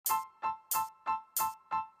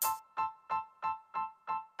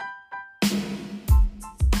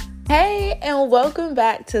Hey, and welcome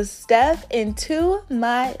back to Steph Into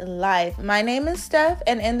My Life. My name is Steph,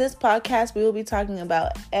 and in this podcast, we will be talking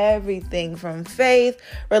about everything from faith,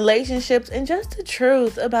 relationships, and just the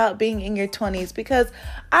truth about being in your 20s. Because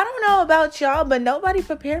I don't know about y'all, but nobody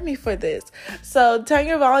prepared me for this. So turn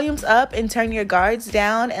your volumes up and turn your guards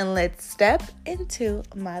down, and let's step into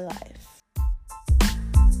my life.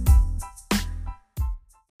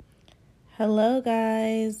 Hello,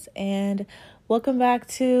 guys, and welcome back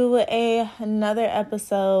to another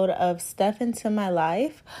episode of Steph Into My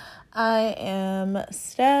Life. I am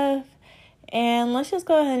Steph, and let's just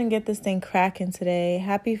go ahead and get this thing cracking today.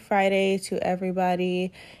 Happy Friday to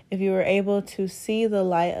everybody. If you were able to see the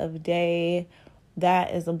light of day,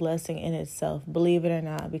 that is a blessing in itself, believe it or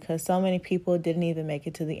not, because so many people didn't even make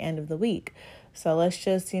it to the end of the week. So let's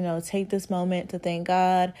just, take this moment to thank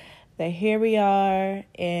God that here we are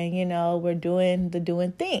and, we're doing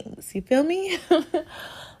things. You feel me?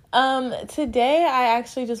 Today I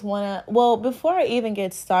actually just want to, before I even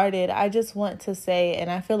get started, I just want to say, and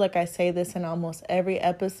I feel like I say this in almost every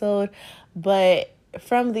episode, but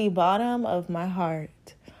from the bottom of my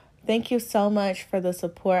heart, thank you so much for the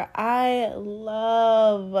support. I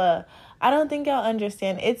don't think y'all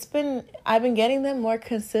understand. I've been getting them more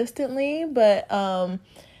consistently, but,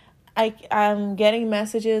 I'm getting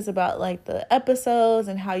messages about like the episodes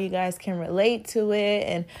and how you guys can relate to it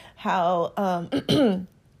and how, how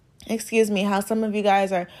some of you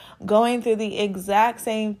guys are going through the exact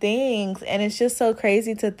same things. And it's just so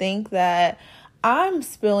crazy to think that I'm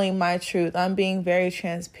spilling my truth. I'm being very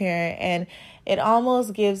transparent, and it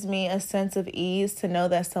almost gives me a sense of ease to know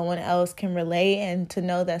that someone else can relate and to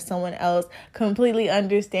know that someone else completely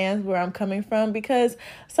understands where I'm coming from, because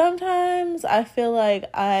sometimes I feel like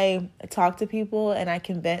I talk to people and I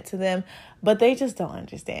can vent to them, but they just don't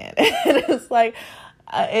understand. And it's like,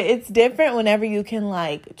 it's different whenever you can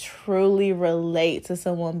like truly relate to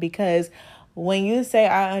someone, because when you say,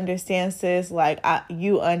 I understand, sis,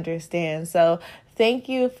 you understand. So thank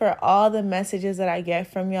you for all the messages that I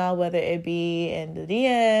get from y'all, whether it be in the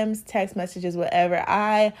DMs, text messages, whatever.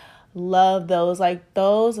 I love those. Like,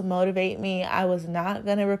 those motivate me. I was not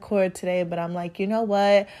going to record today, but I'm like, you know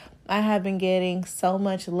what? I have been getting so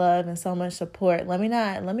much love and so much support. Let me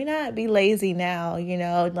not be lazy now,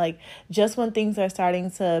 just when things are starting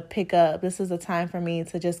to pick up, this is a time for me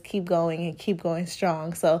to just keep going and keep going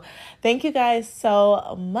strong. So thank you guys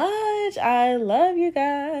so much. I love you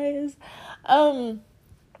guys.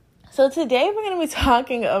 So today we're going to be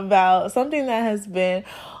talking about something that has been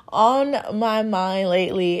on my mind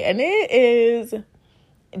lately, and it is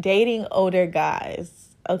dating older guys.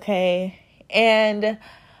 Okay. And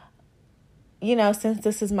since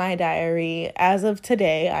this is my diary, as of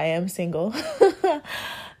today, I am single.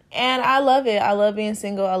 And I love it. I love being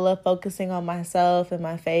single. I love focusing on myself and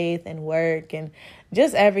my faith and work and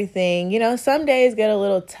just everything. Some days get a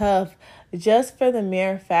little tough just for the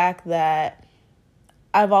mere fact that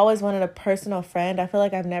I've always wanted a personal friend. I feel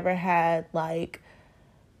like I've never had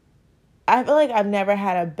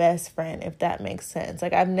a best friend, if that makes sense.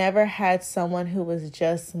 Like, I've never had someone who was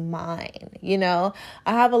just mine, I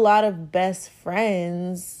have a lot of best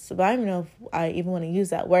friends, but I don't even know if I even want to use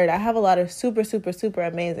that word. I have a lot of super, super, super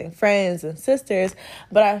amazing friends and sisters,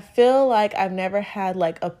 but I feel like I've never had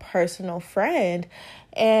like a personal friend.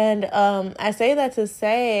 And I say that to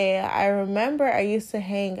say, I remember I used to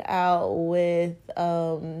hang out with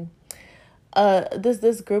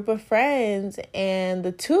this group of friends, and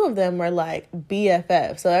the two of them were like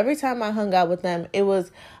BFF. So every time I hung out with them,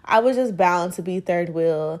 I was just bound to be third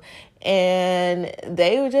wheel, and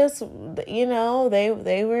they were just,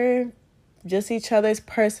 they were just each other's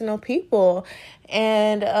personal people.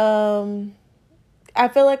 And I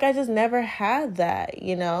feel like I just never had that,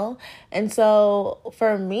 And so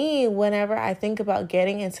for me, whenever I think about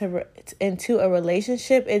getting into a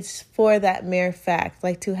relationship, it's for that mere fact,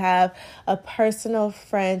 like to have a personal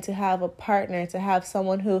friend, to have a partner, to have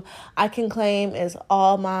someone who I can claim is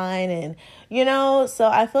all mine. And, so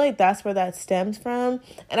I feel like that's where that stems from.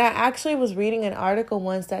 And I actually was reading an article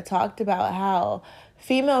once that talked about how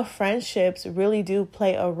female friendships really do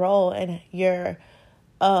play a role in your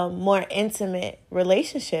more intimate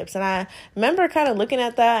relationships. And I remember kind of looking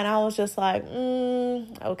at that and I was just like,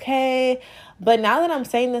 okay. But now that I'm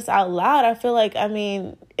saying this out loud, I feel like,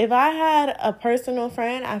 if I had a personal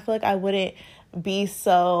friend, I feel like I wouldn't fiend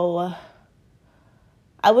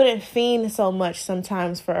so much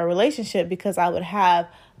sometimes for a relationship, because I would have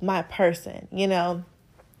my person,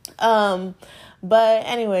 But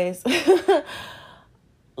anyways,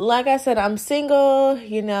 like I said, I'm single,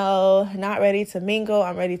 not ready to mingle.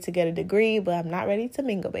 I'm ready to get a degree, but I'm not ready to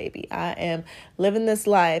mingle, baby. I am living this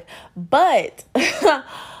life. But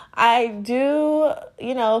I do,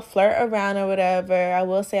 flirt around or whatever. I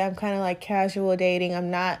will say I'm kind of like casual dating. I'm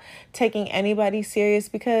not taking anybody serious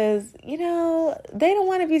because, they don't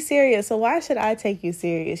want to be serious. So why should I take you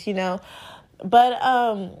serious, But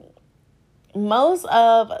most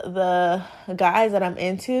of the guys that I'm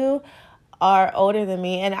into are older than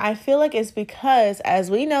me. And I feel like it's because, as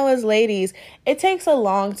we know as ladies, it takes a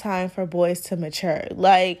long time for boys to mature.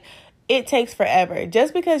 Like, it takes forever.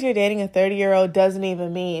 Just because you're dating a 30-year-old doesn't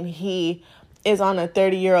even mean he is on a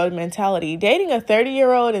 30-year-old mentality. Dating a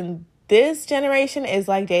 30-year-old in this generation is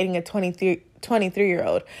like dating a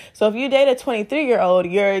 23-year-old. So if you date a 23-year-old,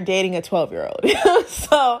 you're dating a 12-year-old.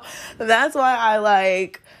 So that's why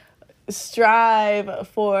I strive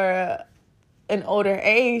for an older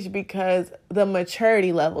age, because the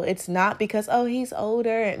maturity level, it's not because, oh, he's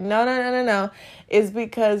older. No. It's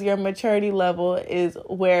because your maturity level is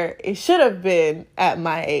where it should have been at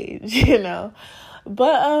my age,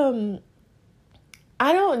 But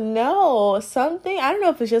I don't know, I don't know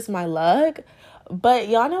if it's just my luck, but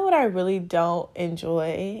y'all know what I really don't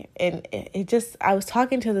enjoy. And I was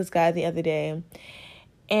talking to this guy the other day,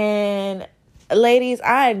 and ladies,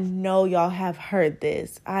 I know y'all have heard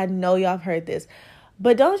this.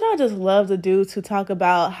 But don't y'all just love the dudes who talk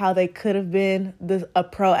about how they could have been a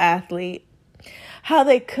pro athlete? How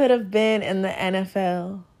they could have been in the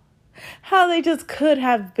NFL? How they just could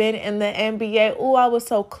have been in the NBA? Oh, I was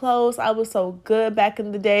so close. I was so good back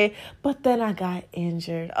in the day. But then I got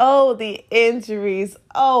injured. Oh, the injuries.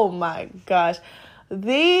 Oh, my gosh.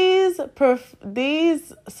 These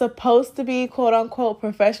supposed to be quote unquote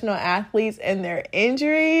professional athletes and their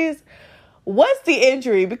injuries. What's the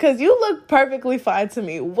injury? Because you look perfectly fine to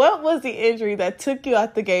me. What was the injury that took you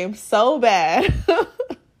out the game so bad?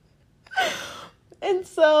 And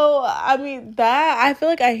so, I feel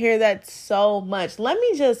like I hear that so much. Let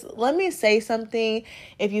me say something.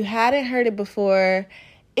 If you hadn't heard it before,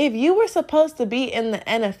 if you were supposed to be in the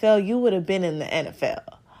NFL, you would have been in the NFL.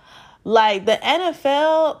 Like, the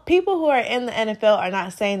NFL, people who are in the NFL are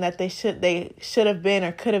not saying that they should have been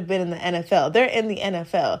or could have been in the NFL. They're in the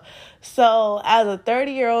NFL. So as a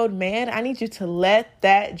 30-year-old man, I need you to let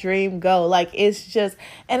that dream go. Like, it's just,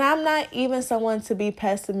 and I'm not even someone to be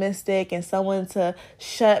pessimistic and someone to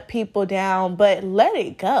shut people down, but let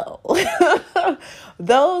it go.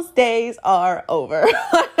 Those days are over.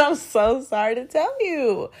 I'm so sorry to tell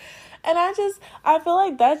you. And I feel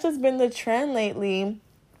like that's just been the trend lately.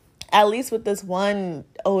 At least with this one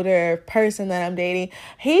older person that I'm dating,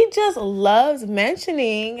 he just loves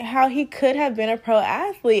mentioning how he could have been a pro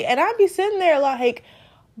athlete. And I'd be sitting there like,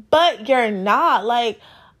 but you're not. Like,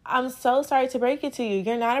 I'm so sorry to break it to you.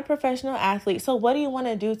 You're not a professional athlete. So what do you want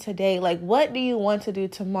to do today? Like, what do you want to do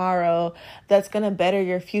tomorrow that's going to better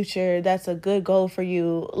your future? That's a good goal for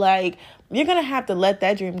you. Like, you're going to have to let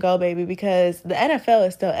that dream go, baby, because the NFL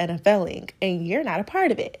is still NFLing and you're not a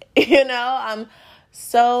part of it. I'm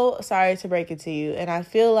so sorry to break it to you. And I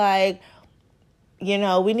feel like,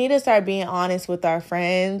 we need to start being honest with our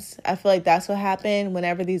friends. I feel like that's what happened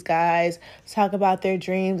whenever these guys talk about their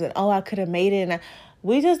dreams and, oh, I could have made it. And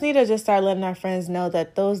we just need to just start letting our friends know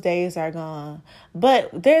that those days are gone. But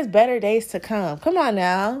there's better days to come. Come on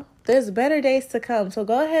now. There's better days to come. So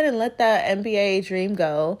go ahead and let that NBA dream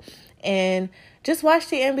go and just watch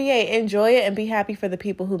the NBA, enjoy it, and be happy for the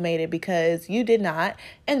people who made it, because you did not,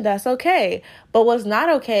 and that's okay. But what's not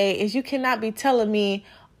okay is you cannot be telling me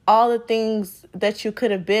all the things that you could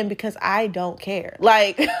have been, because I don't care.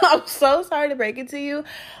 Like, I'm so sorry to break it to you,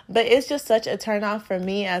 but it's just such a turnoff for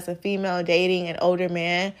me as a female dating an older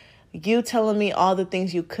man, you telling me all the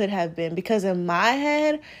things you could have been. Because in my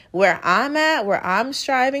head, where I'm at, where I'm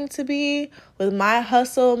striving to be with my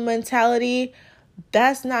hustle mentality,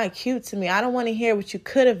 that's not cute to me. I don't want to hear what you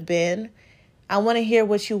could have been. I want to hear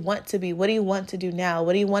what you want to be. What do you want to do now?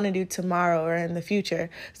 What do you want to do tomorrow or in the future?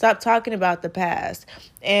 Stop talking about the past.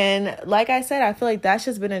 And like I said, I feel like that's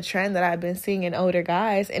just been a trend that I've been seeing in older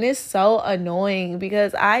guys. And it's so annoying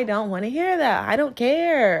because I don't want to hear that. I don't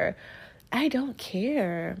care.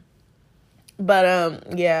 But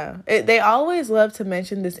yeah, they always love to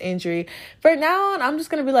mention this injury. For now on, I'm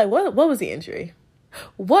just going to be like, what was the injury?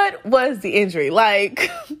 What was the injury? Like,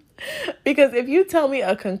 because if you tell me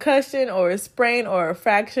a concussion or a sprain or a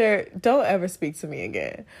fracture, don't ever speak to me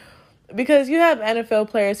again. Because you have NFL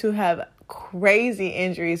players who have crazy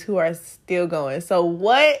injuries who are still going. So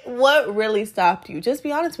what really stopped you? Just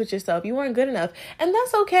be honest with yourself. You weren't good enough. And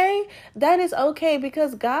that's okay. That is okay,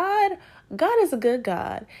 because God is a good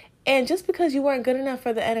God. And just because you weren't good enough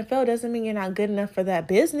for the NFL doesn't mean you're not good enough for that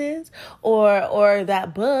business or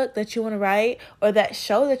that book that you want to write or that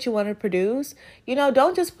show that you want to produce.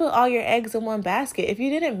 Don't just put all your eggs in one basket. If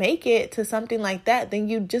you didn't make it to something like that, then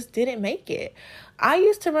you just didn't make it. I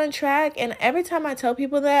used to run track, and every time I tell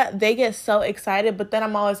people that, they get so excited. But then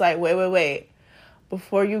I'm always like, wait.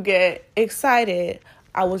 Before you get excited,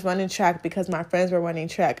 I was running track because my friends were running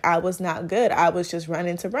track. I was not good. I was just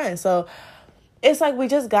running to run. So it's like we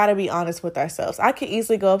just got to be honest with ourselves. I could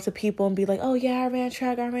easily go up to people and be like, oh, yeah, I ran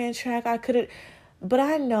track. I couldn't. But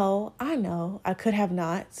I know, I could have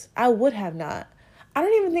not. I would have not. I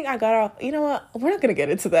don't even think I got off. You know what? We're not going to get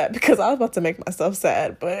into that because I was about to make myself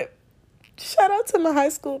sad. But shout out to my high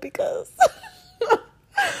school because...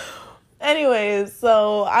 Anyways,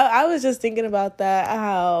 so I was just thinking about that,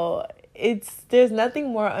 how there's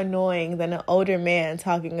nothing more annoying than an older man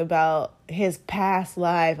talking about his past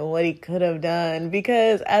life and what he could have done.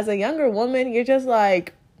 Because as a younger woman, you're just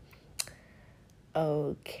like,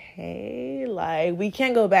 okay, like we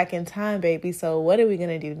can't go back in time, baby. So what are we going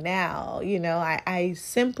to do now? I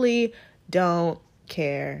simply don't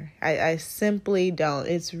care. I simply don't.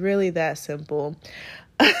 It's really that simple.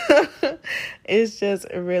 It's just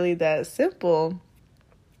really that simple.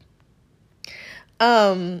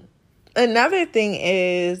 Another thing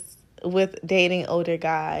is with dating older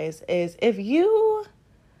guys is if you,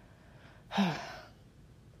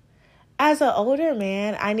 as an older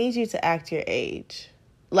man, I need you to act your age.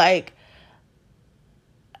 Like,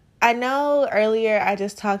 I know earlier I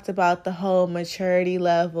just talked about the whole maturity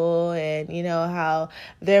level and, how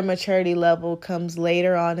their maturity level comes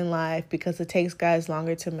later on in life because it takes guys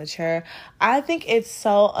longer to mature. I think it's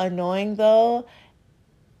so annoying, though,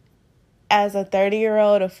 as a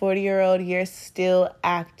 30-year-old, a 40-year-old, you're still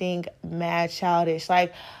acting mad childish.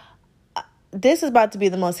 Like, this is about to be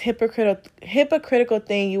the most hypocritical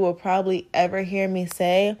thing you will probably ever hear me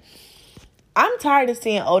say. I'm tired of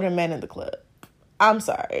seeing older men in the club. I'm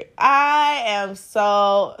sorry. I am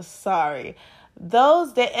so sorry.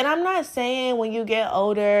 And I'm not saying when you get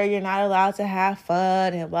older, you're not allowed to have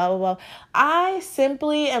fun and blah, blah, blah. I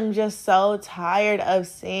simply am just so tired of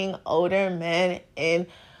seeing older men in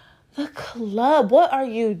the club. What are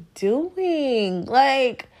you doing?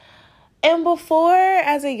 And before,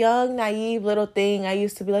 as a young, naive little thing, I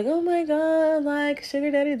used to be like, oh my God, like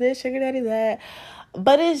sugar daddy this, sugar daddy that.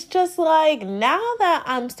 But it's just like, now that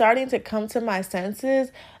I'm starting to come to my senses,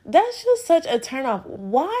 that's just such a turnoff.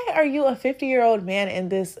 Why are you a 50-year-old man in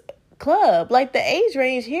this club? Like, the age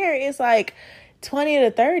range here is like 20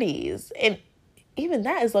 to 30s. And even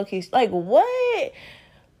that is low-key. Like, what?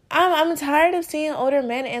 I'm tired of seeing older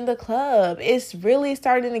men in the club. It's really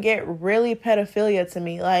starting to get really pedophilia to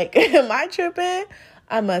me. Like, am I tripping?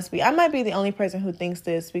 I must be. I might be the only person who thinks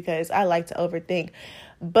this because I like to overthink.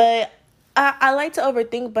 But I like to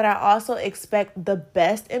overthink, but I also expect the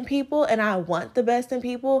best in people, and I want the best in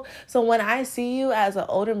people. So when I see you as an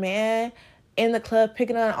older man in the club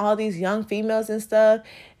picking on all these young females and stuff,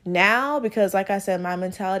 now, because like I said, my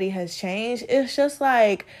mentality has changed, it's just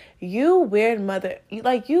like, you weird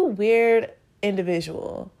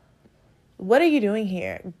individual. What are you doing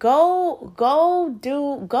here? Go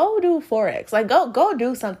do Forex. Like, go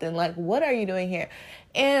do something. Like, what are you doing here?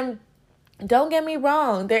 And don't get me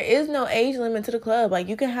wrong, there is no age limit to the club. Like,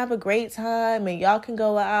 you can have a great time and y'all can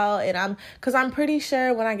go out. And I'm pretty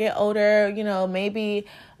sure when I get older, maybe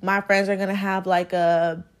my friends are going to have like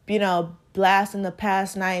a, blast in the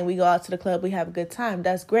past night and we go out to the club, we have a good time.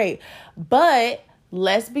 That's great. But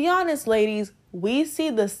let's be honest, ladies, we see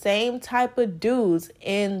the same type of dudes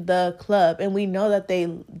in the club and we know that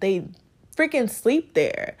they freaking sleep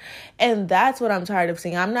there. And that's what I'm tired of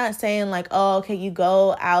seeing. I'm not saying like, oh, okay, you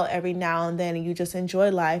go out every now and then and you just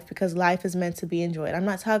enjoy life because life is meant to be enjoyed. I'm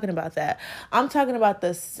not talking about that. I'm talking about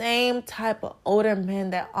the same type of older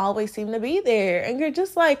men that always seem to be there. And you're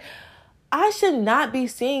just like, I should not be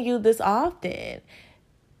seeing you this often.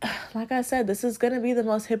 Like I said, this is going to be the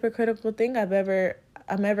most hypocritical thing I'm ever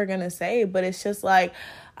going to say. But it's just like,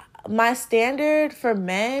 my standard for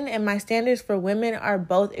men and my standards for women are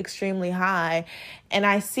both extremely high. And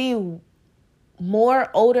I see more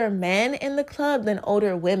older men in the club than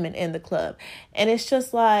older women in the club. And it's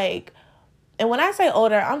just like, and when I say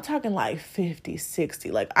older, I'm talking like 50,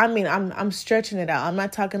 60. Like, I mean, I'm stretching it out. I'm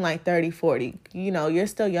not talking like 30, 40. You're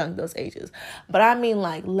still young those ages. But I mean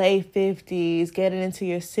like late 50s, getting into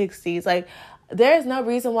your 60s. Like, there's no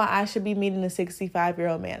reason why I should be meeting a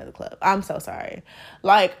 65-year-old man at the club. I'm so sorry.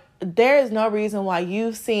 Like, there is no reason why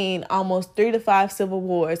you've seen almost 3 to 5 civil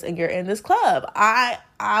wars and you're in this club.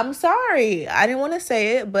 I'm sorry. I didn't want to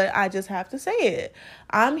say it, but I just have to say it.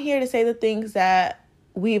 I'm here to say the things that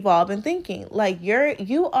we've all been thinking. Like,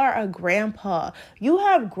 you are a grandpa. You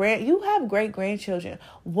have great grandchildren.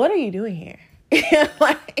 What are you doing here?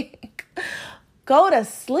 Like, go to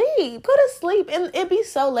sleep. And it'd be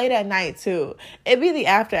so late at night too. It'd be the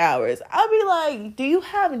after hours. I'll be like, do you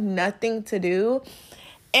have nothing to do?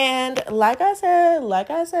 And like I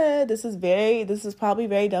said, this is probably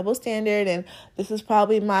very double standard, and this is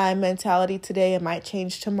probably my mentality today. It might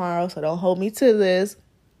change tomorrow, so don't hold me to this.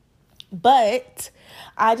 But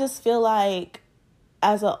I just feel like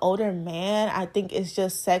as an older man, I think it's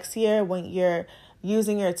just sexier when you're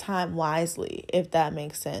using your time wisely, if that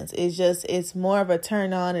makes sense. It's more of a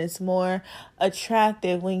turn on. It's more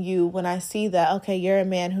attractive when I see that, okay, you're a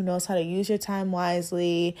man who knows how to use your time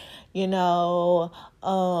wisely, you know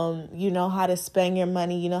how to spend your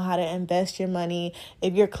money, you know how to invest your money.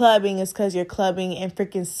 If you're clubbing, it's because you're clubbing in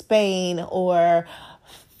freaking Spain or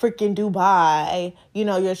freaking Dubai,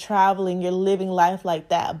 you're traveling, you're living life like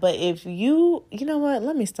that. But if you know what,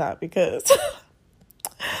 let me stop because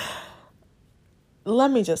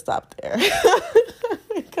let me just stop there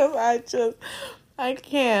because I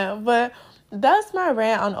can't. But that's my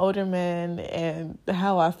rant on older men and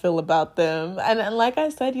how I feel about them. And like I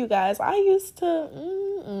said, you guys, I used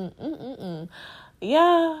to,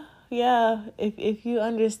 yeah. If you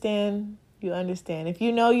understand, you understand. If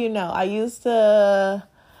you know, you know. I used to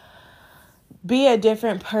be a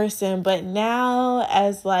different person, but now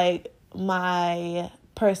as like my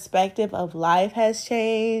perspective of life has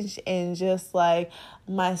changed and just like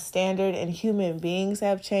my standard in human beings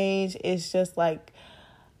have changed, it's just like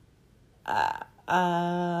it's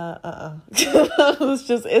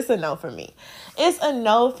a no for me. It's a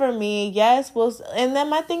no for me. Yes, and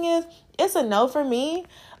then my thing is, it's a no for me.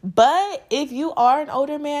 But if you are an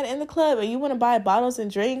older man in the club and you want to buy bottles and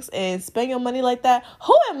drinks and spend your money like that,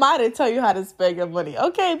 who am I to tell you how to spend your money?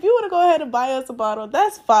 Okay, if you want to go ahead and buy us a bottle,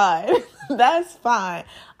 that's fine. That's fine.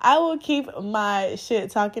 I will keep my shit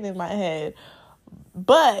talking in my head.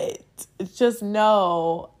 But just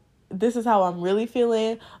know this is how I'm really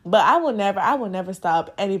feeling. But I will never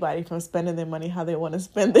stop anybody from spending their money how they want to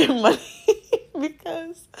spend their money.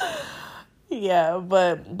 Because yeah,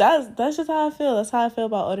 but that's just how I feel. That's how I feel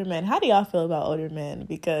about older men. How do y'all feel about older men?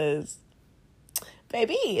 Because,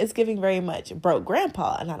 baby, it's giving very much broke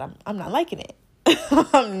grandpa, and I'm not liking it.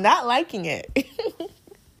 I'm not liking it.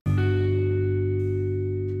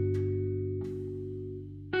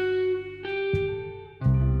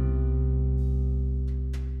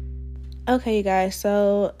 Okay, you guys.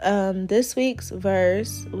 So, this week's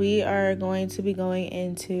verse, we are going to be going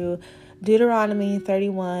into Deuteronomy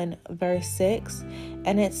 31 verse 6,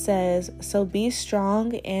 and it says, "So be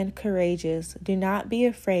strong and courageous. Do not be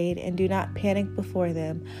afraid and do not panic before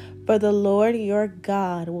them. For the Lord your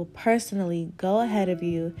God will personally go ahead of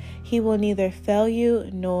you. He will neither fail you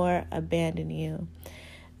nor abandon you."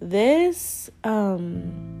 This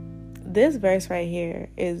verse right here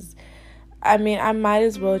is, I might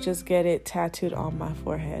as well just get it tattooed on my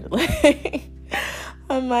forehead.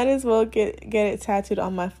 I might as well get it tattooed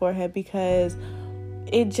on my forehead because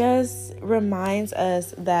it just reminds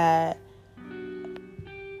us that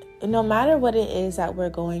no matter what it is that we're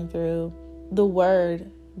going through,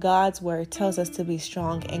 God's word tells us to be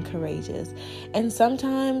strong and courageous. And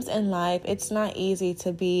sometimes in life, it's not easy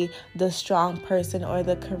to be the strong person or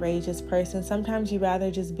the courageous person. Sometimes you'd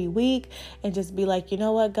rather just be weak and just be like, you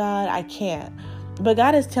know what, God, I can't. But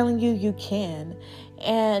God is telling you you can.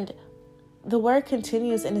 And the word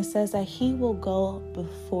continues and it says that He will go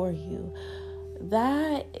before you.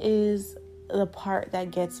 That is the part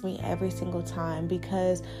that gets me every single time,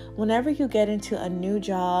 because whenever you get into a new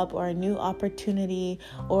job or a new opportunity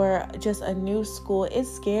or just a new school,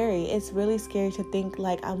 it's scary. It's really scary to think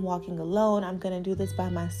like, I'm walking alone, I'm gonna do this by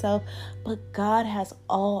myself. But God has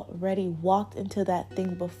already walked into that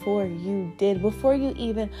thing before you did, before you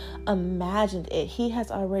even imagined it. He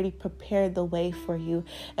has already prepared the way for you,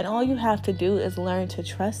 and all you have to do is learn to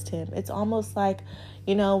trust Him. It's almost like,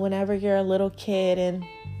 whenever you're a little kid and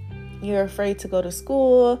you're afraid to go to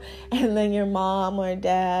school, and then your mom or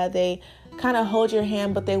dad, they kind of hold your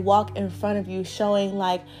hand, but they walk in front of you, showing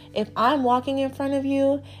like, if I'm walking in front of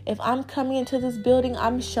you, if I'm coming into this building,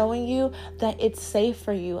 I'm showing you that it's safe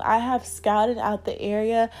for you. I have scouted out the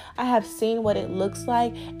area. I have seen what it looks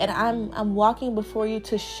like, and I'm walking before you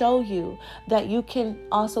to show you that you can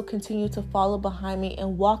also continue to follow behind me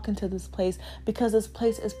and walk into this place, because this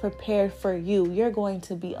place is prepared for you. You're going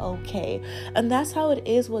to be okay. And that's how it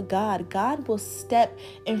is with God. God will step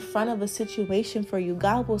in front of a situation for you.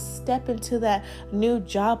 God will step into that new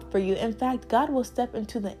job for you. In fact, God will step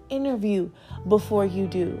into the interview before you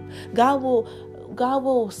do. God will God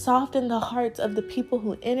will soften the hearts of the people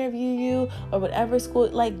who interview you or whatever school.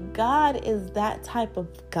 Like, God is that type of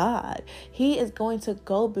God. He is going to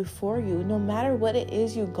go before you. No matter what it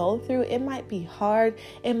is you go through, it might be hard,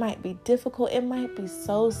 it might be difficult, it might be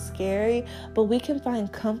so scary, but we can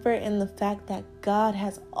find comfort in the fact that God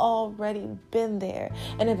has already been there.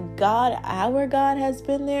 And if God, our God, has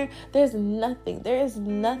been there, there is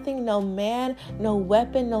nothing, no man, no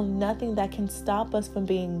weapon, no nothing that can stop us from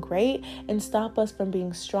being great and stop us from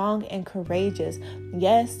being strong and courageous.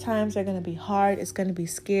 Yes, times are going to be hard. It's going to be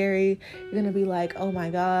scary. You're going to be like, oh my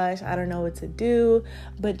gosh, I don't know what to do.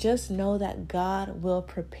 But just know that God will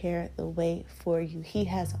prepare the way for you. He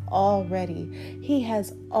has already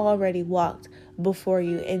walked before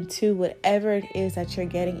you into whatever it is that you're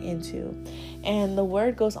getting into. And the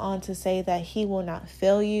word goes on to say that He will not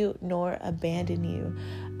fail you nor abandon you.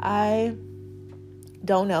 I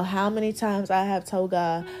don't know how many times I have told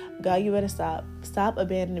God, you better stop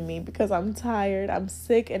abandoning me, because I'm tired, I'm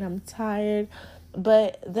sick, and I'm tired.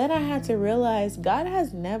 But then I had to realize God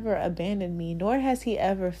has never abandoned me, nor has He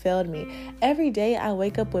ever failed me. Every day I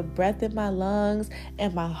wake up with breath in my lungs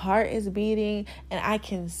and my heart is beating and I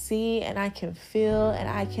can see and I can feel and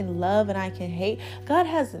I can love and I can hate. God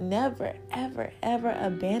has never, ever, ever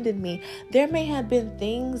abandoned me. There may have been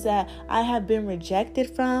things that I have been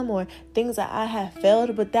rejected from or things that I have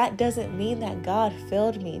failed, but that doesn't mean that God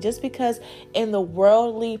failed me. Just because in the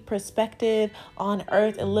worldly perspective on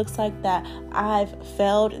earth, it looks like that I've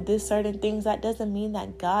failed this certain things, that doesn't mean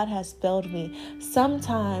that God has failed me.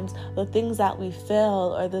 Sometimes the things that we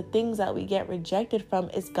fail or the things that we get rejected from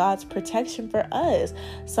is God's protection for us.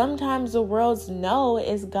 Sometimes the world's no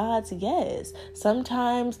is God's yes.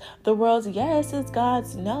 Sometimes the world's yes is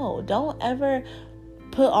God's no. Don't ever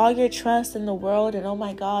put all your trust in the world and, oh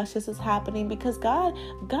my gosh, this is happening, because God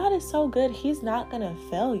is so good. He's not going to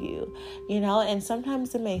fail you, and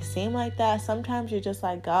sometimes it may seem like that. Sometimes you're just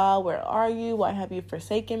like, God, where are you? Why have you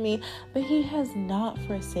forsaken me? But He has not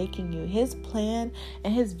forsaken you. His plan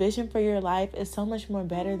and His vision for your life is so much more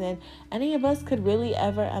better than any of us could really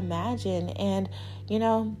ever imagine. And,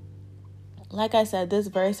 like I said, this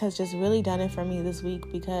verse has just really done it for me this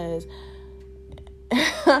week, because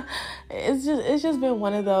it's been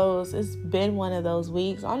one of those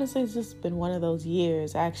weeks. Honestly, it's just been one of those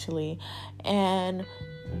years, actually. And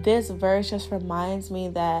this verse just reminds me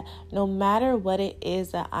that no matter what it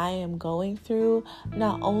is that I am going through,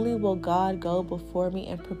 not only will God go before me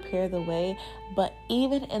and prepare the way, but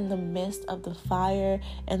even in the midst of the fire,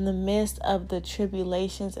 in the midst of the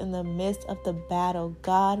tribulations, in the midst of the battle,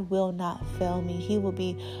 God will not fail me. He will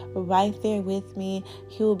be right there with me.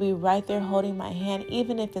 He will be right there holding my hand.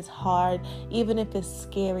 Even if it's hard, even if it's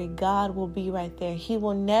scary, God will be right there. He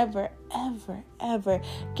will never, ever, ever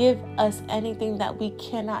give us anything that we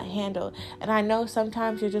cannot handle. And I know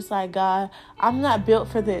sometimes you're just like, God, I'm not built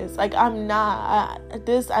for this. Like, I've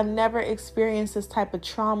never experienced this type of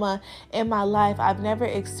trauma in my life. I've never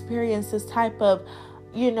experienced this type of,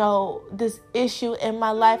 this issue in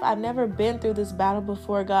my life. I've never been through this battle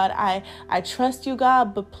before, God. I trust you,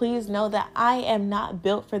 God, but please know that I am not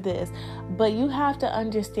built for this. But you have to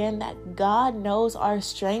understand that God knows our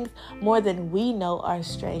strength more than we know our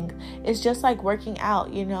strength. It's just like working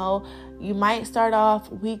out, You might start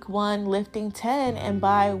off week 1 lifting 10, and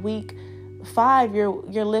by week 5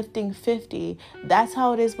 you're lifting 50. That's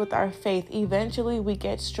how it is with our faith. Eventually we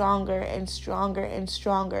get stronger and stronger and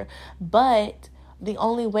stronger. But the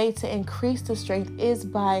only way to increase the strength is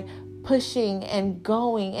by pushing and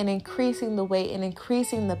going and increasing the weight and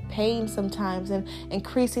increasing the pain sometimes and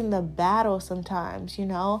increasing the battle sometimes,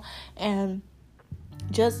 And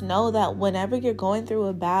just know that whenever you're going through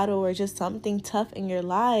a battle or just something tough in your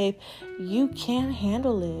life, you can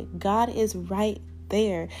handle it. God is right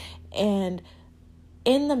there. And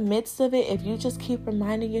in the midst of it, if you just keep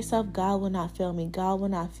reminding yourself, God will not fail me, God will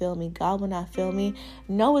not fail me, God will not fail me.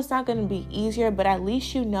 No, it's not going to be easier, but at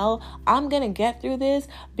least I'm going to get through this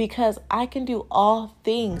because I can do all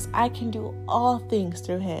things. I can do all things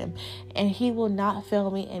through Him, and He will not fail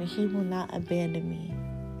me and He will not abandon me.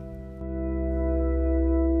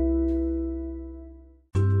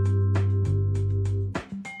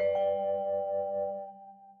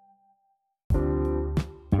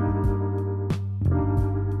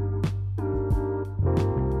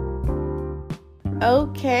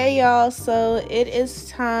 Okay, y'all, so it is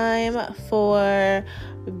time for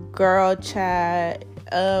Girl Chat.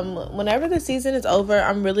 Whenever the season is over,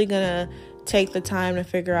 I'm really gonna take the time to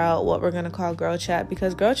figure out what we're gonna call Girl Chat,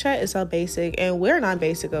 because Girl Chat is so basic and we're not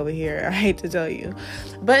basic over here, I hate to tell you.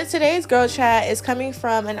 But today's Girl Chat is coming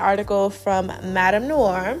from an article from Madame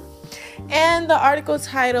Noir, And the article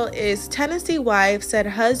title is Tennessee Wife Said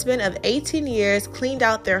Husband of 18 Years Cleaned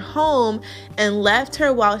Out Their Home and Left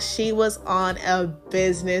Her While She Was on a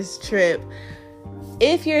Business Trip.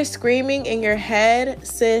 If you're screaming in your head,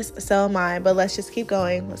 sis, so am I. But let's just keep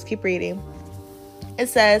going. Let's keep reading. It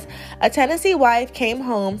says, a Tennessee wife came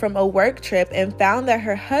home from a work trip and found that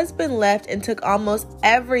her husband left and took almost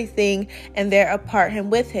everything in their apartment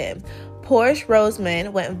with him. Porsche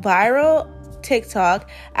Roseman went viral TikTok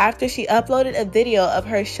after she uploaded a video of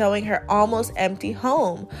her showing her almost empty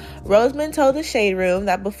home. Roseman told the Shade Room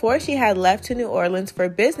that before she had left to New Orleans for a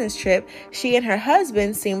business trip, she and her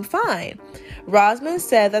husband seemed fine. Roseman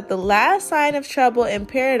said that the last sign of trouble in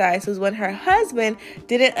paradise was when her husband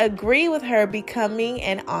didn't agree with her becoming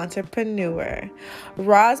an entrepreneur.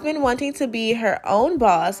 Roseman, wanting to be her own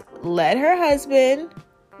boss, led her husband,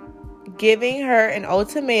 giving her an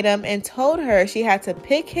ultimatum and told her she had to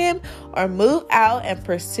pick him or move out and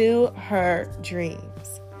pursue her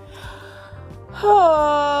dreams.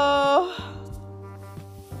 Oh,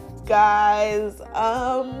 guys,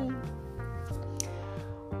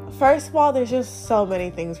 first of all, there's just so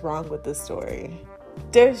many things wrong with this story.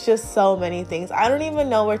 There's just so many things. I don't even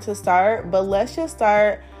know where to start, but let's just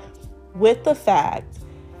start with the fact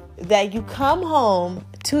that you come home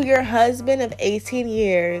to your husband of 18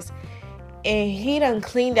 years and he done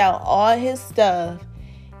cleaned out all his stuff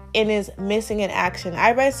and is missing in action.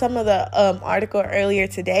 I read some of the article earlier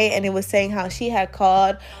today, and it was saying how she had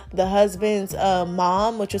called the husband's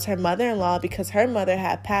mom, which was her mother-in-law, because her mother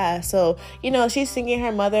had passed. So, you know, she's thinking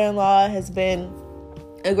her mother-in-law has been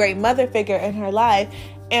a great mother figure in her life.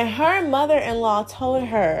 And her mother-in-law told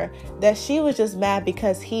her that she was just mad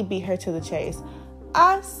because he beat her to the chase.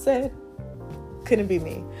 I said, couldn't be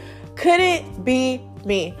me. Couldn't be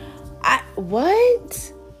me.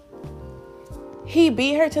 What? He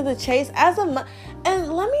beat her to the chase and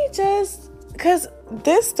let me just, because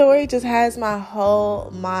this story just has my whole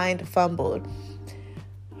mind fumbled.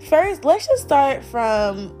 First, let's start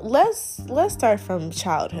from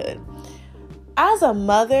childhood. As a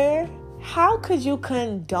mother, how could you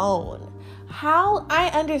condone? How I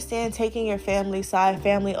understand taking your family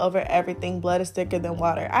over everything, blood is thicker than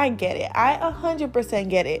water. I get it. I 100%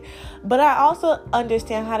 get it. But I also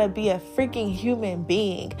understand how to be a freaking human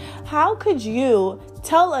being. How could you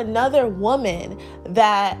tell another woman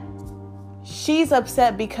that she's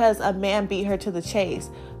upset because a man beat her to the chase?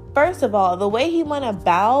 First of all, the way he went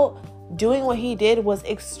about doing what he did was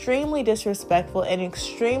extremely disrespectful and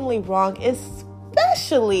extremely wrong,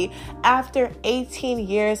 especially after 18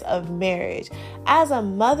 years of marriage. As a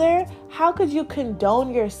mother, how could you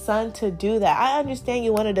condone your son to do that? I understand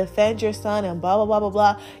you want to defend your son and blah, blah, blah, blah,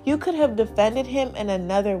 blah. You could have defended him in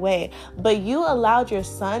another way, but you allowed your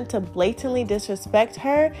son to blatantly disrespect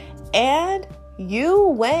her, and you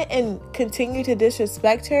went and continued to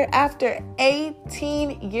disrespect her after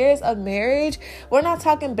 18 years of marriage. We're not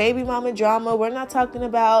talking baby mama drama. We're not talking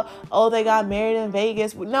about, oh, they got married in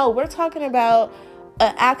Vegas. No, we're talking about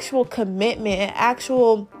an actual commitment, an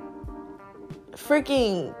actual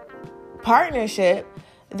freaking partnership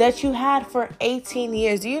that you had for 18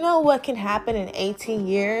 years. Do you know what can happen in 18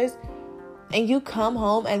 years? And you come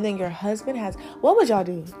home and then your husband has... What would y'all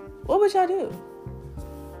do? What would y'all do?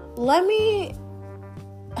 Let me...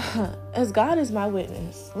 As God is my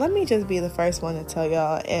witness, let me just be the first one to tell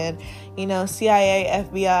y'all, and you know, CIA,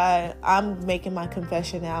 FBI, I'm making my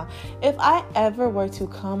confession now. If I ever were to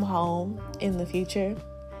come home in the future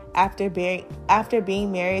after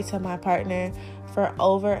being married to my partner for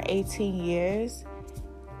over 18 years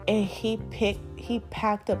and he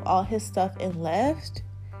packed up all his stuff and left,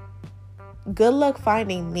 good luck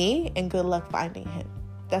finding me and good luck finding him.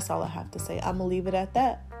 That's all I have to say. I'm gonna leave it at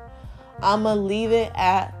that.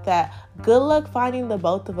 Good luck finding the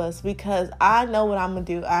both of us, because I know what I'm going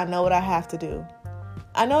to do. I know what I have to do.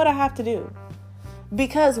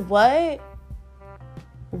 Because what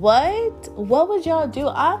would y'all do?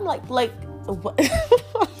 I'm like, what?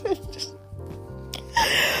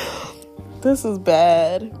 This is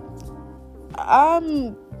bad.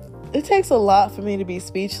 It takes a lot for me to be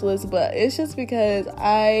speechless, but it's just because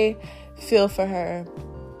I feel for her.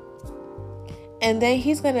 And then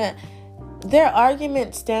their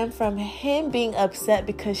argument stemmed from him being upset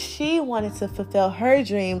because she wanted to fulfill her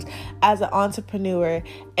dreams as an entrepreneur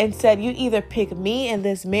and said, you either pick me in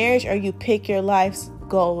this marriage or you pick your life's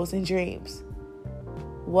goals and dreams.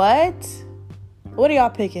 What are y'all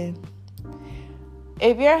picking?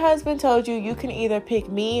 If your husband told you you can either pick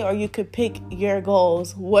me or you could pick your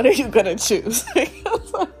goals, what are you going to choose?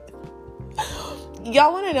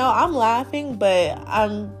 y'all want to know, I'm laughing, but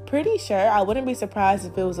I'm pretty sure I wouldn't be surprised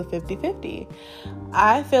if it was a 50-50.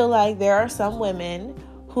 I feel like there are some women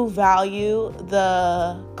who value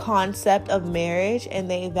the concept of marriage, and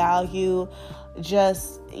they value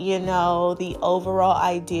just, the overall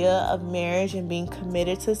idea of marriage and being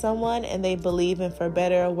committed to someone, and they believe in for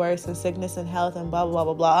better or worse and sickness and health and blah, blah,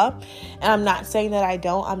 blah, blah, blah. And I'm not saying that I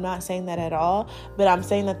don't. I'm not saying that at all. But I'm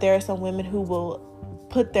saying that there are some women who will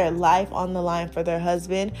put their life on the line for their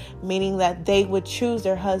husband, meaning that they would choose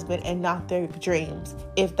their husband and not their dreams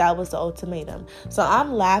if that was the ultimatum. So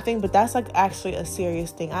I'm laughing, but that's like actually a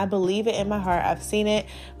serious thing. I believe it in my heart. I've seen it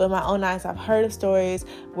with my own eyes. I've heard of stories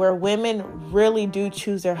where women really do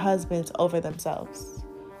choose their husbands over themselves,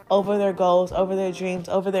 over their goals, over their dreams,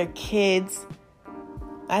 over their kids.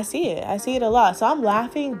 I see it a lot. So I'm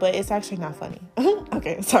laughing, but it's actually not funny.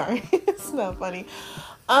 Okay, sorry. It's not funny.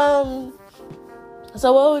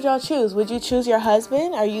 So what would y'all choose? Would you choose your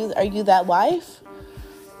husband? Are you that wife?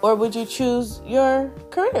 Or would you choose your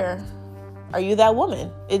career? Are you that woman?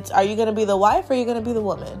 Are you going to be the wife, or are you going to be the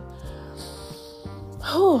woman?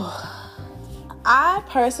 Whew. I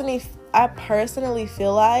personally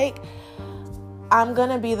feel like I'm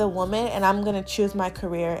going to be the woman, and I'm going to choose my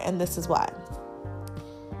career, and this is why.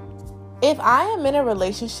 If I am in a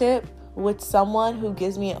relationship with someone who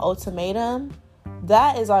gives me an ultimatum,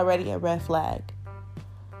 that is already a red flag.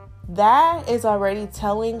 That is already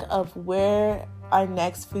telling of where our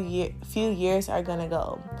next few years are going to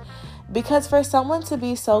go. Because for someone to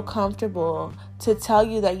be so comfortable to tell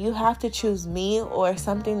you that you have to choose me or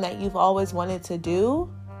something that you've always wanted to do,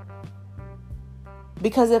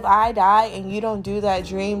 because if I die and you don't do that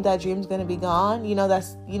dream's going to be gone.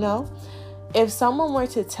 If someone were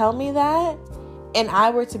to tell me that, and I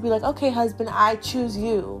were to be like, okay, husband, I choose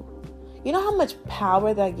you. You know how much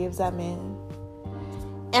power that gives that man?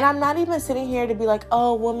 And I'm not even sitting here to be like,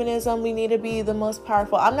 oh, womanism, we need to be the most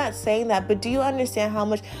powerful. I'm not saying that, but do you understand how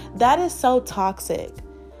much that is so toxic?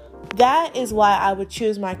 That is why I would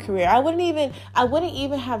choose my career. I wouldn't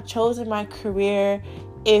even have chosen my career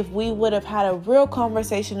if we would have had a real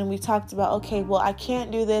conversation and we talked about, okay, well, I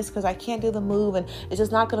can't do this because I can't do the move and it's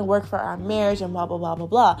just not going to work for our marriage and blah, blah, blah, blah,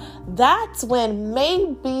 blah. That's when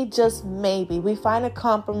maybe, just maybe, we find a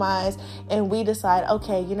compromise and we decide,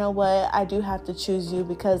 okay, you know what? I do have to choose you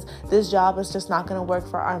because this job is just not going to work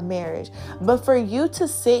for our marriage. But for you to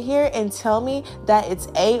sit here and tell me that it's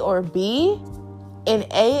A or B, and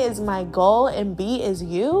A is my goal and B is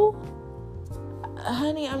you,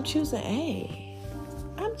 honey, I'm choosing A.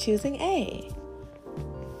 I'm choosing A.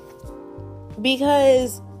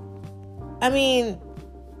 Because, am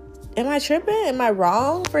I tripping? Am I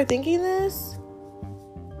wrong for thinking this?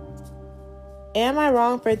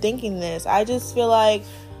 I just feel like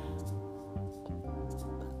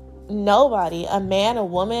nobody, a man, a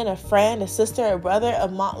woman, a friend, a sister, a brother, a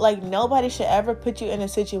mom, like nobody should ever put you in a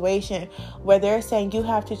situation where they're saying you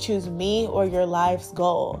have to choose me or your life's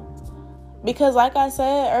goal. Because like I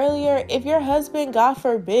said earlier, if your husband, God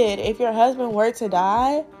forbid, if your husband were to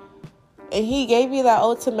die and he gave you that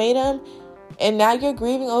ultimatum and now you're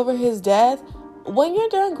grieving over his death, when you're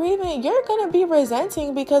done grieving, you're going to be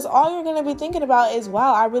resenting because all you're going to be thinking about is,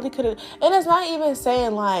 wow, I really could have. And it's not even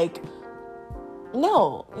saying like,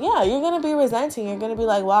 no, yeah, you're going to be resenting. You're going to be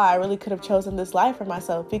like, wow, I really could have chosen this life for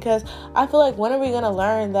myself. Because I feel like, when are we going to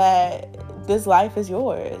learn that this life is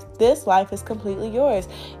yours? This life is completely yours.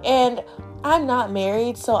 And I'm not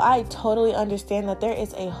married, so I totally understand that there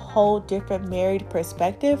is a whole different married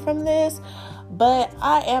perspective from this. But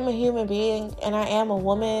I am a human being, and I am a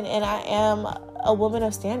woman, and I am a woman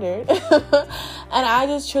of standard. And I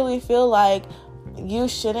just truly feel like you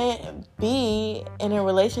shouldn't be in a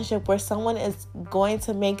relationship where someone is going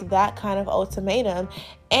to make that kind of ultimatum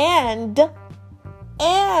and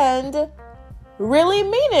really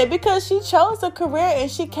mean it, because she chose a career and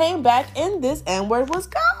she came back and this N-word was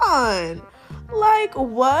gone. Like,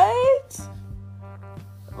 what?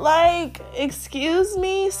 Like, excuse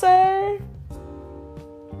me, sir?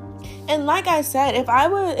 And like I said, if I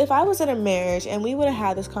was in a marriage and we would have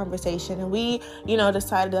had this conversation and we,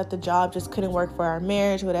 decided that the job just couldn't work for our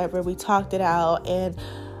marriage, whatever, we talked it out, and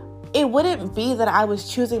it wouldn't be that I was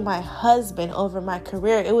choosing my husband over my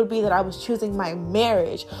career. It would be that I was choosing my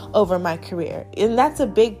marriage over my career. And that's a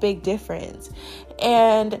big, big difference.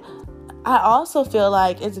 And I also feel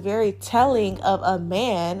like it's very telling of a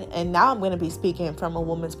man, and now I'm going to be speaking from a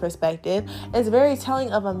woman's perspective, it's very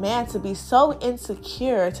telling of a man to be so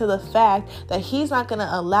insecure to the fact that he's not going to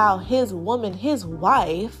allow his woman, his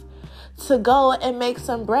wife, to go and make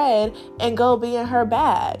some bread and go be in her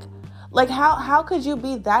bag. Like, how could you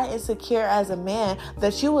be that insecure as a man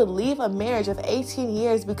that you would leave a marriage of 18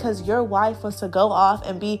 years because your wife wants to go off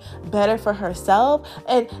and be better for herself?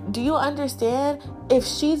 And do you understand, if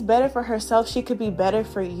she's better for herself, she could be better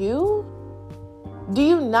for you? Do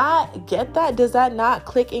you not get that? Does that not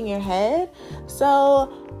click in your head?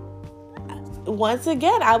 So, once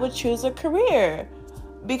again, I would choose a career,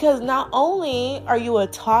 because not only are you a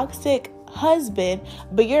toxic husband,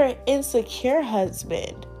 but you're an insecure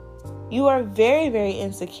husband. You are very, very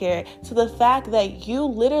insecure to the fact that you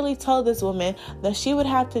literally told this woman that she would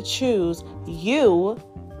have to choose you.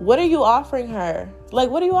 What are you offering her? Like,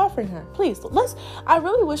 what are you offering her? Please, I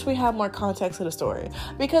really wish we had more context to the story,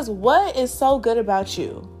 because what is so good about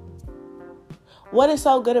you? What is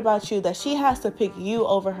so good about you that she has to pick you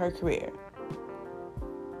over her career?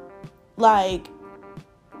 Like,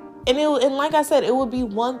 and like I said, it would be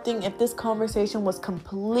one thing if this conversation was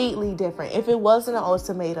completely different. If it wasn't an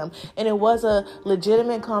ultimatum and it was a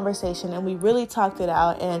legitimate conversation and we really talked it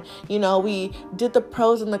out and, we did the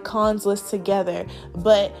pros and the cons list together,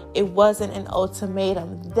 but it wasn't an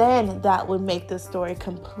ultimatum, then that would make the story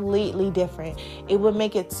completely different. It would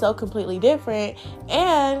make it so completely different,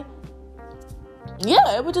 and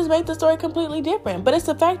yeah, it would just make the story completely different. But it's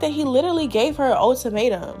the fact that he literally gave her an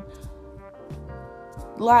ultimatum.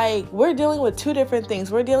 Like, we're dealing with two different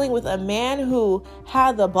things. We're dealing with a man who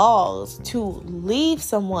had the balls to leave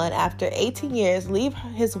someone after 18 years, leave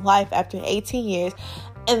his wife after 18 years.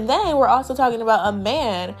 And then we're also talking about a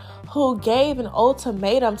man who gave an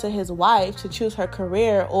ultimatum to his wife to choose her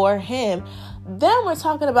career or him. Then we're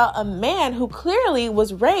talking about a man who clearly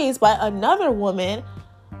was raised by another woman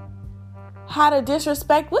how to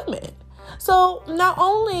disrespect women. So not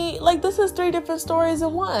only, this is three different stories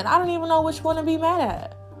in one. I don't even know which one to be mad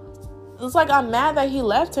at. It's like, I'm mad that he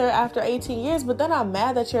left her after 18 years, but then I'm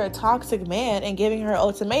mad that you're a toxic man and giving her an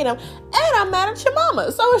ultimatum, and I'm mad at your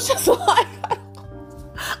mama. So it's just like,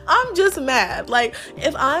 I'm just mad. Like,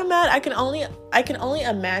 if I'm mad, I can only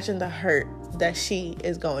imagine the hurt that she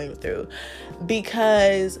is going through,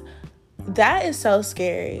 because that is so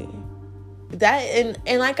scary. That,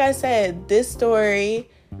 and like I said, this story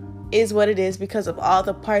is what it is because of all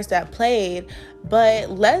the parts that played. But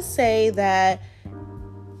let's say that,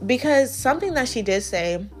 because something that she did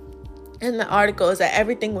say in the article is that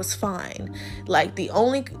everything was fine. Like, the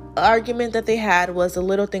only argument that they had was a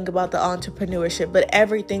little thing about the entrepreneurship, but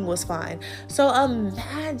everything was fine. So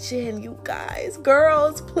imagine, you guys,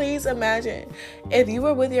 girls, please imagine if you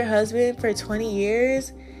were with your husband for 20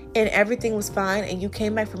 years and everything was fine, and you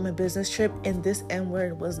came back from a business trip and this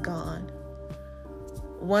N-word was gone.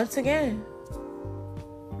 Once again,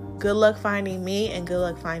 good luck finding me and good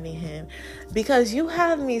luck finding him, because you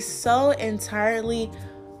have me so entirely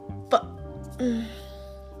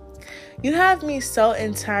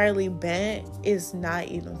bent, is not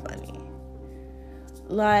even funny.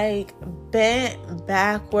 Like, bent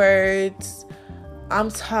backwards.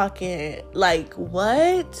 I'm talking like,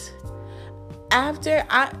 what?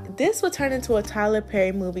 This will turn into a Tyler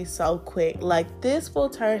Perry movie so quick. Like, this will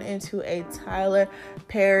turn into a Tyler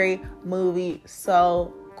Perry movie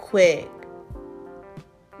so quick.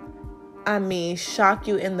 I mean, shock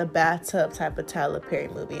you in the bathtub type of Tyler Perry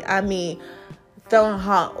movie. I mean, throwing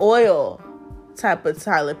hot oil type of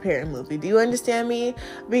Tyler Perry movie. Do you understand me?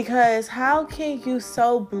 Because how can you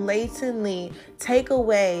so blatantly take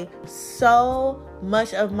away so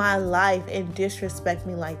much of my life and disrespect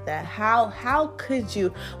me like that? How could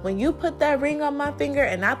you? When you put that ring on my finger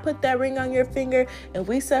and I put that ring on your finger, and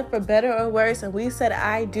we said for better or worse, and we said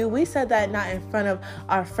I do, we said that not in front of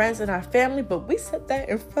our friends and our family, but we said that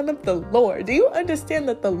in front of the Lord. Do you understand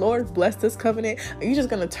that the Lord blessed this covenant? Are you just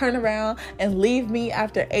going to turn around and leave me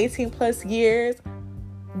after 18 plus years?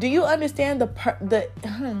 Do you understand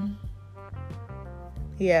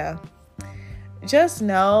yeah. Just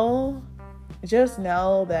know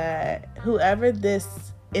that whoever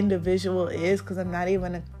this individual is, because I'm not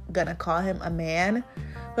even gonna call him a man,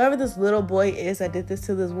 whoever this little boy is that did this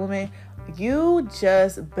to this woman, you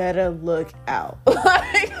just better look out.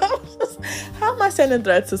 How am I sending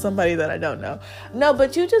threats to somebody that I don't know? No,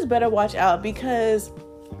 but you just better watch out, because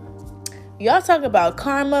y'all talk about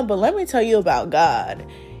karma, but let me tell you about God.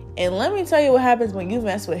 And let me tell you what happens when you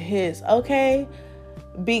mess with his, okay?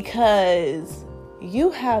 Because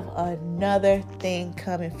you have another thing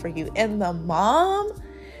coming for you. And the mom,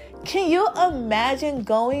 can you imagine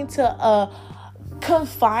going to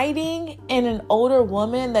confiding in an older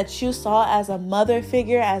woman that you saw as a mother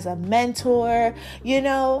figure, as a mentor,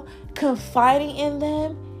 confiding in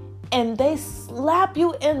them, and they slap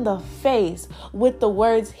you in the face with the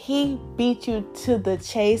words, "He beat you to the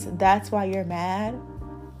chase, that's why you're mad"?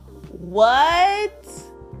 What?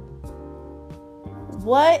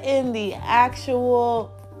 What in the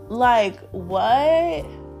actual, like, what?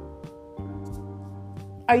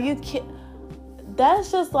 Are you kidding?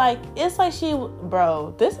 That's just like, it's like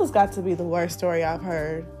bro, this has got to be the worst story I've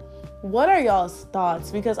heard. What are y'all's thoughts?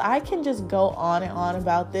 Because I can just go on and on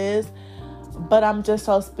about this, but I'm just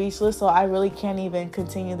so speechless. So I really can't even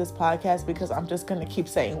continue this podcast because I'm just going to keep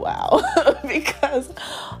saying wow. Because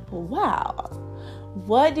wow.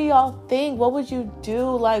 What do y'all think? What would you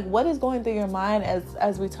do? Like, what is going through your mind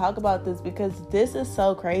as we talk about this? Because this is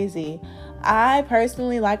so crazy. I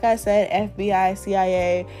personally, like I said, FBI,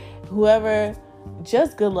 CIA, whoever,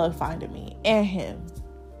 just good luck finding me and him.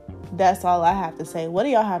 That's all I have to say. What do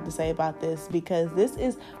y'all have to say about this? Because this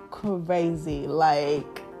is crazy.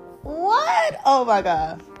 Like, what? Oh my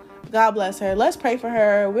God. God bless her. Let's pray for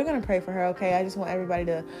her. We're going to pray for her, okay? I just want everybody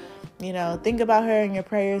to, think about her in your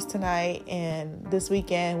prayers tonight and this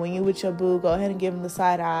weekend. When you with your boo, go ahead and give him the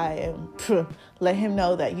side eye and let him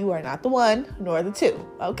know that you are not the one nor the two,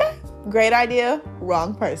 okay? Great idea,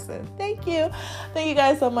 wrong person. Thank you. Thank you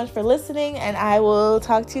guys so much for listening, and I will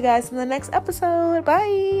talk to you guys in the next episode.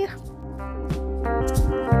 Bye.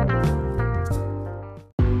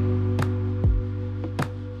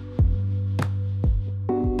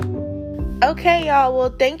 Okay, y'all. Well,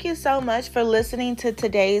 thank you so much for listening to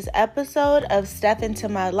today's episode of Step Into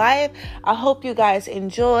My Life. I hope you guys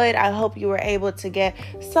enjoyed. I hope you were able to get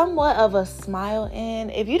somewhat of a smile in.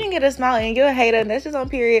 If you didn't get a smile in, you're a hater. That's just on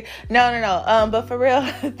period. No. But for real,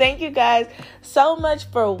 thank you guys so much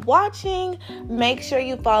for watching. Make sure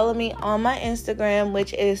you follow me on my Instagram,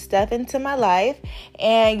 which is Step Into My Life.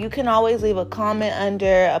 And you can always leave a comment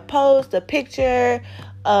under a post, a picture,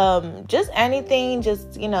 just anything,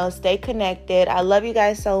 just stay connected. I love you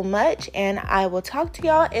guys so much, and I will talk to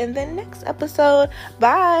y'all in the next episode.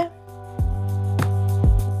 Bye.